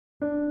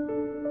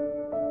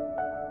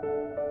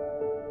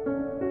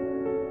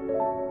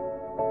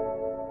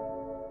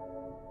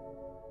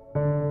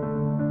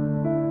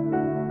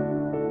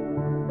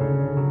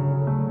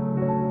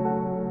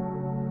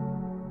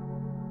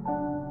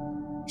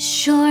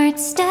Short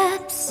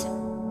steps,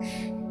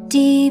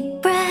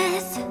 deep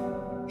breath,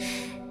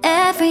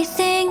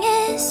 everything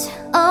is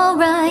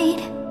alright.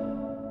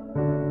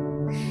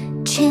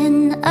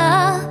 Chin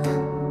up,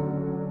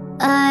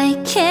 I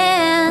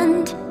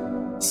can't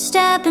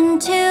step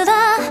into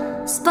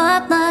the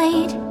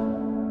spotlight.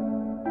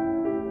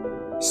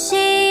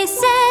 She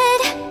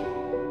said,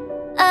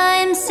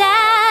 I'm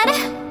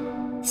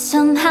sad,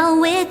 somehow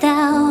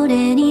without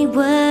any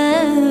words.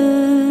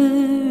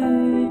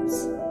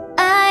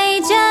 I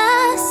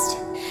just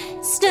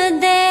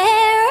stood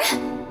there,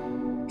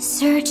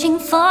 searching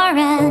for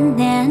an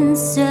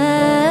answer.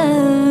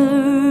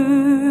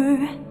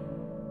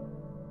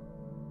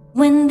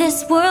 When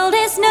this world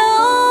is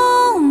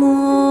no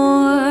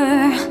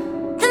more,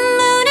 the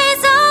moon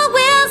is all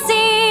we'll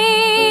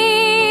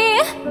see.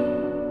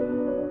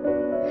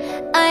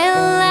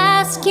 I'll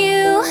ask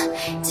you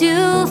to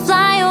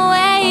fly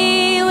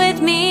away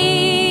with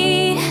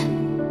me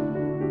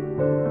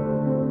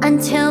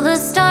until the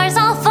stars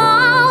all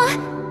fall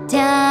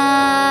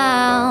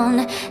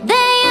down.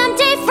 They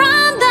empty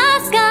from the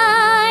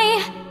sky,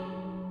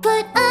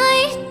 but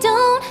I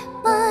don't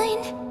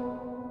mind.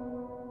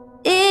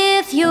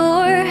 If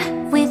you're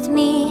with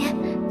me,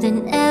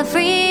 then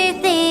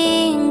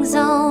everything's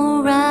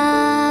alright.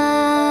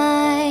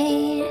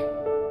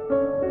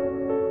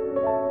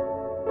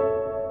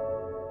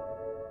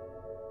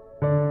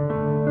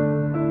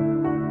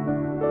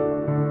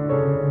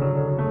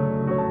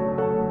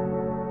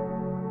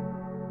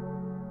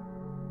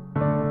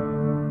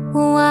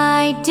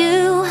 Why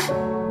do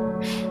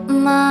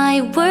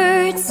my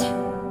words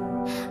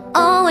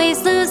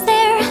always lose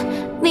their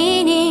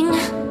meaning?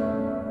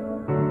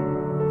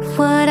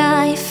 What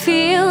I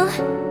feel,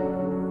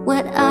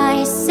 what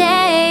I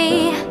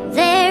say,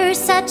 there's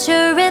such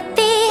a rip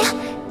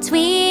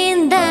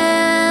between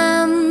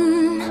them.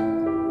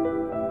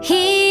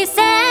 He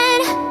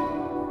said,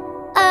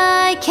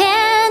 I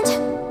can't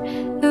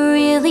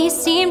really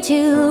seem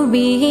to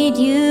read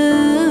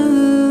you.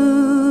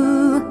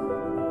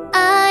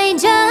 I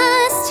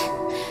just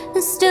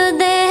stood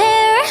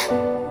there,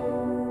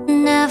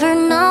 never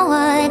know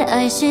what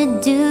I should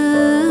do.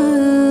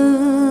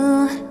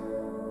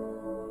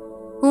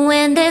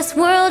 When this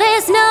world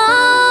is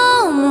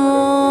no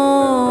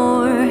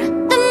more,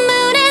 the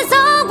moon is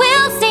all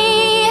we'll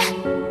see.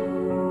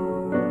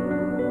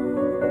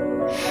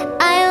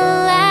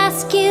 I'll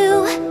ask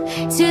you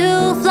to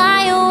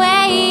fly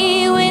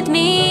away with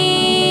me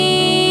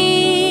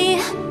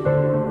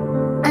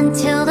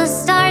until the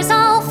stars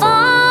all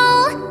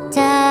fall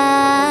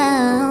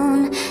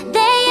down.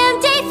 They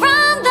empty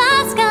from the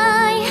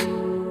sky,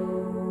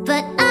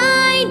 but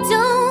I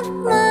don't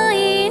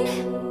mind.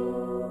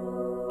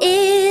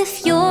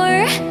 If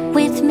you're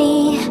with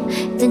me,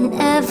 then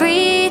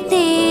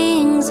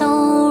everything's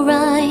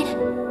alright.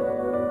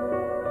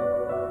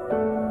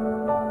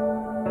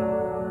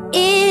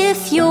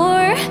 If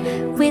you're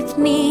with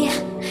me,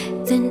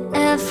 then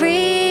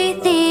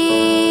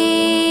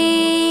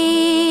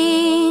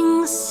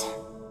everything's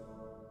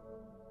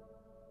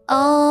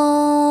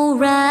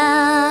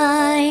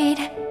alright.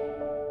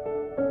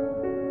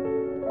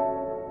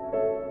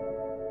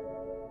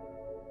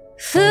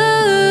 Food